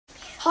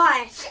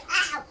Hi,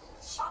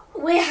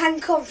 we're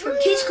Hancon from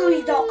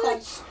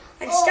KidsCalling.com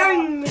and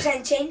starring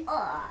presenting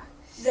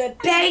the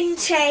Ben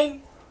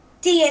 10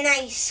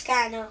 DNA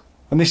scanner.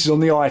 And this is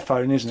on the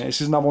iPhone, isn't it? This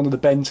is another one of the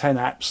Ben 10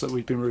 apps that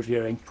we've been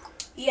reviewing.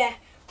 Yeah,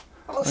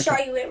 I'll show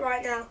you it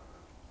right now.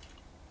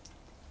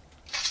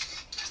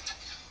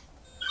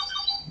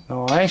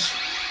 Nice.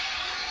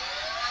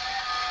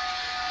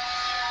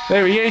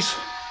 There he is.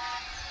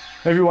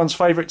 Everyone's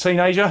favourite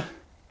teenager.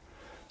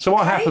 So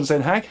what happens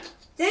then, Hag?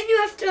 Then you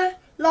have to,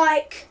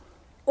 like,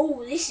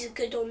 oh, this is a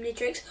good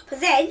Omnitrix.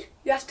 But then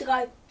you have to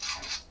go.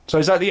 So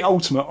is that the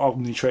ultimate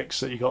Omnitrix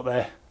that you got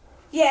there?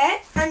 Yeah,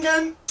 and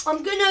I'm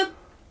gonna.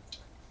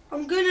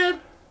 God,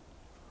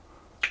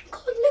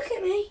 look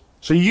at me.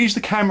 So you use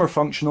the camera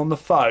function on the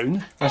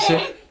phone. That's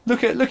it.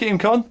 Look at him,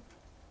 Con.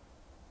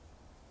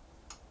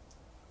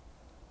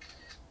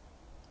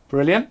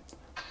 Brilliant.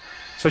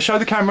 So show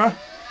the camera.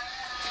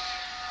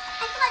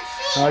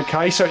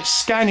 Okay, so it's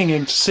scanning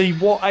him to see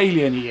what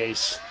alien he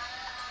is.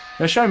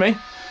 Now show me.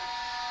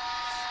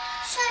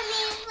 Show me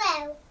as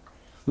well.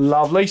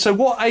 Lovely. So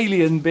what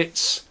alien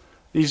bits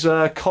is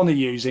Connor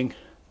using?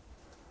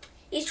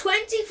 He's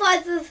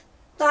 25 of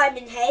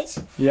Diamond Head.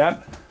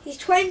 Yeah. He's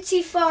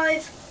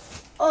 25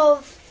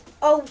 of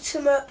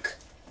Ultimate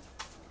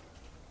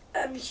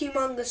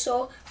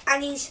Humongousaur,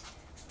 and he's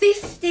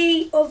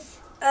 50 of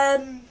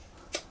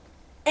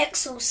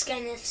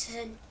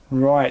Exoskeleton.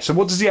 Right. So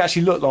what does he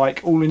actually look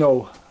like, all in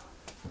all?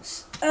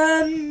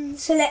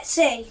 So let's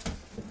see.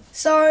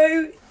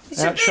 So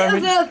it's a bit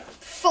of a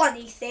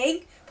funny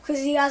thing because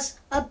he has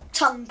a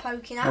tongue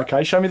poking out.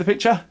 Okay. Show me the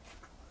picture.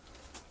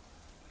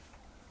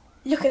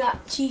 Look at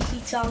that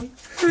cheeky tongue.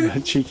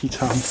 Cheeky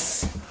tongue.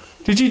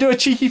 Did you do a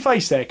cheeky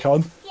face there,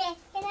 Con? Yeah,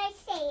 can I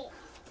see it?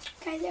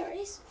 Okay, there it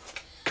is.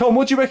 Con,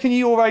 what do you reckon of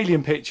your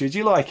alien picture? Do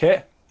you like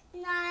it?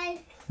 No.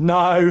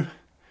 No.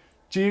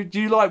 Do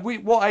you like,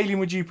 what alien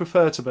would you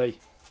prefer to be?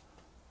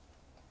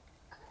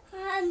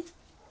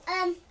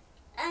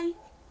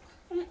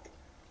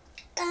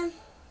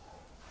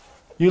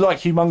 You like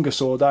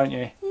Humongousaur, don't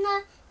you?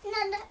 No.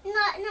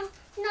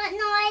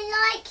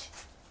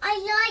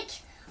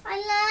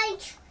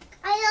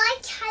 I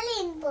like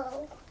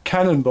Cannonball.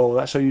 Cannonball,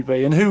 that's who you'd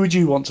be. And who would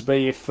you want to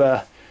be if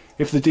the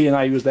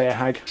DNA was there,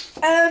 Hag?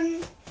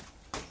 I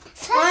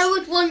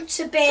would want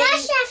to be.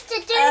 First you have to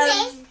do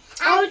this.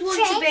 I would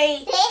want to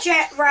be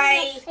Jet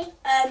Ray,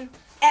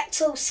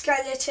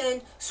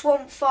 Exoskeleton,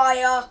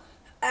 Swampfire,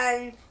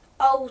 and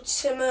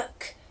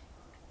Ultimate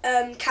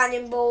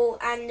Cannonball,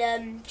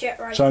 and Jet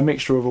Ray. So a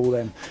mixture of all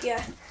them.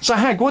 Yeah. So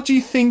Hag, what do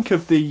you think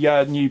of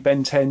the new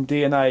Ben 10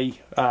 DNA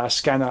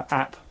scanner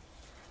app?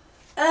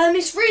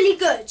 It's really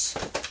good.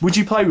 Would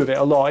you play with it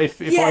a lot if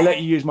Yeah. I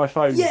let you use my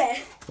phone Yeah.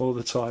 all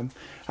the time?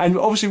 And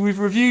obviously we've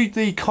reviewed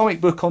the comic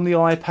book on the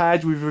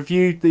iPad, we've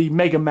reviewed the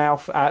Mega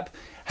Mouth app.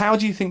 How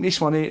do you think this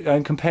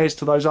one compares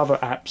to those other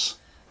apps?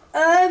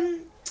 I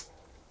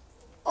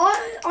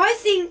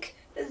think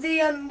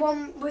the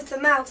one with the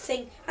mouth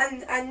thing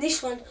and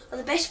this one are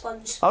the best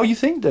ones. Oh, you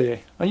think, do you?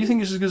 Oh, you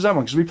think this is as good as that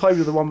one? Because we played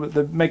with the one with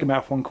the Mega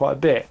Mouth one quite a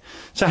bit.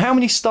 So how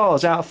many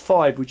stars out of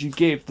 5 would you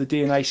give the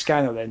DNA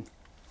scanner then?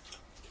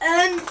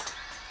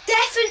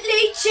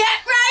 Definitely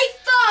Jet Ray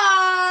 5!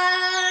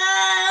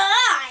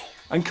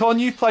 And Con,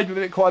 you've played with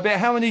it quite a bit.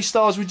 How many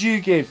stars would you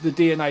give the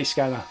DNA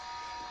scanner?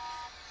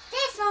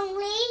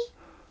 Definitely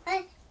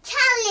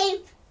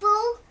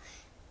Cannonball.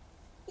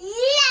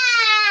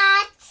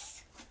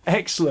 Yes!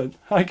 Excellent.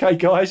 Okay,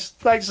 guys.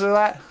 Thanks for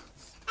that.